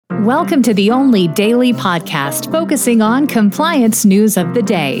Welcome to the only daily podcast focusing on compliance news of the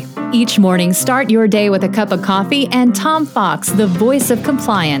day. Each morning, start your day with a cup of coffee and Tom Fox, the voice of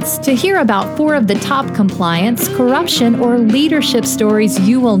compliance, to hear about 4 of the top compliance, corruption, or leadership stories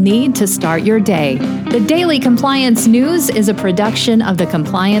you will need to start your day. The Daily Compliance News is a production of the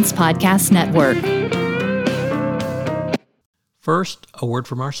Compliance Podcast Network. First, a word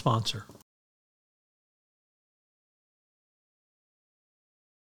from our sponsor.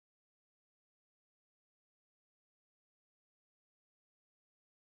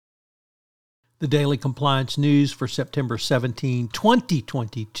 The Daily Compliance News for September 17,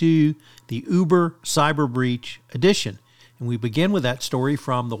 2022, the Uber Cyber Breach Edition. And we begin with that story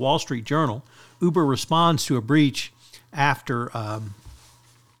from the Wall Street Journal. Uber responds to a breach after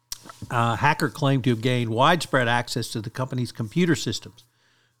a hacker claimed to have gained widespread access to the company's computer systems.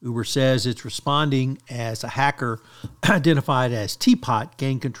 Uber says it's responding as a hacker identified as Teapot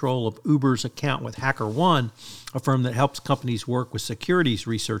gained control of Uber's account with HackerOne, a firm that helps companies work with securities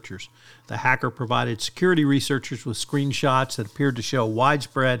researchers. The hacker provided security researchers with screenshots that appeared to show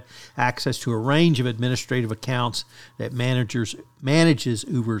widespread access to a range of administrative accounts that manages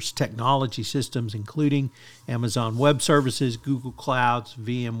Uber's technology systems, including Amazon Web Services, Google Clouds,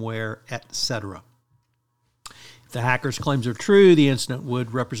 VMware, etc. If the hacker's claims are true, the incident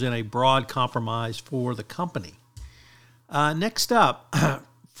would represent a broad compromise for the company. Next up,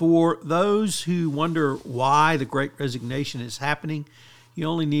 for those who wonder why the Great Resignation is happening, you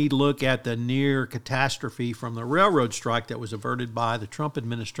only need to look at the near catastrophe from the railroad strike that was averted by the Trump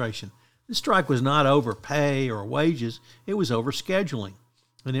administration. This strike was not over pay or wages, it was over scheduling.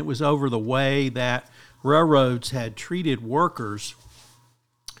 And it was over the way that railroads had treated workers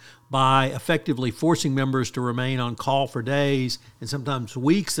by effectively forcing members to remain on call for days and sometimes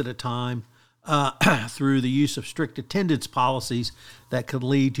weeks at a time through the use of strict attendance policies that could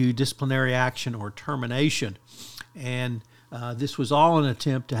lead to disciplinary action or termination. And this was all an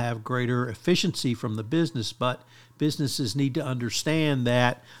attempt to have greater efficiency from the business, but businesses need to understand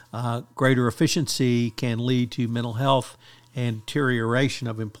that greater efficiency can lead to mental health and deterioration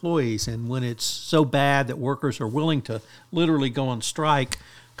of employees. And when it's so bad that workers are willing to literally go on strike,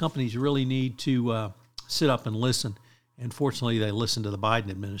 companies really need to sit up and listen. And fortunately, they listened to the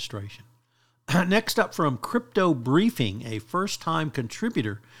Biden administration. Next up from Crypto Briefing, a first-time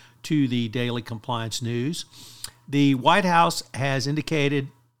contributor to the Daily Compliance News. The White House has indicated,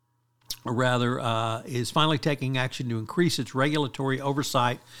 or rather is finally taking action to increase its regulatory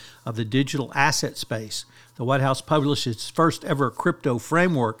oversight of the digital asset space. The White House published its first ever crypto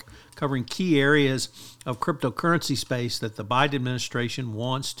framework covering key areas of cryptocurrency space that the Biden administration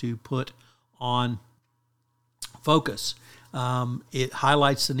wants to put on focus. It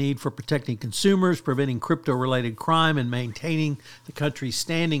highlights the need for protecting consumers, preventing crypto-related crime, and maintaining the country's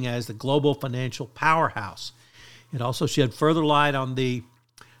standing as the global financial powerhouse. It also shed further light on the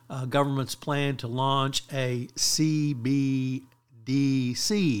government's plan to launch a CBDC,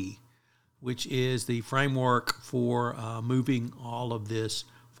 which is the framework for moving all of this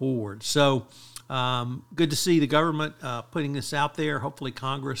forward. So good to see the government putting this out there. Hopefully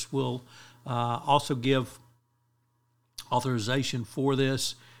Congress will also give authorization for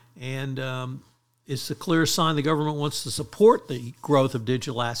this. And it's a clear sign the government wants to support the growth of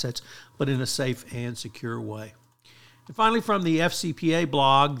digital assets, but in a safe and secure way. And finally, from the FCPA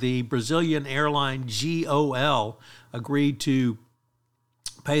blog, the Brazilian airline GOL agreed to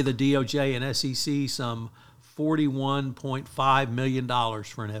pay the DOJ and SEC some $41.5 million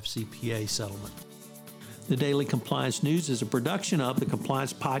for an FCPA settlement. The Daily Compliance News is a production of the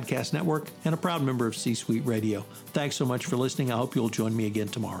Compliance Podcast Network and a proud member of C-Suite Radio. Thanks so much for listening. I hope you'll join me again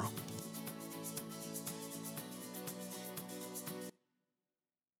tomorrow.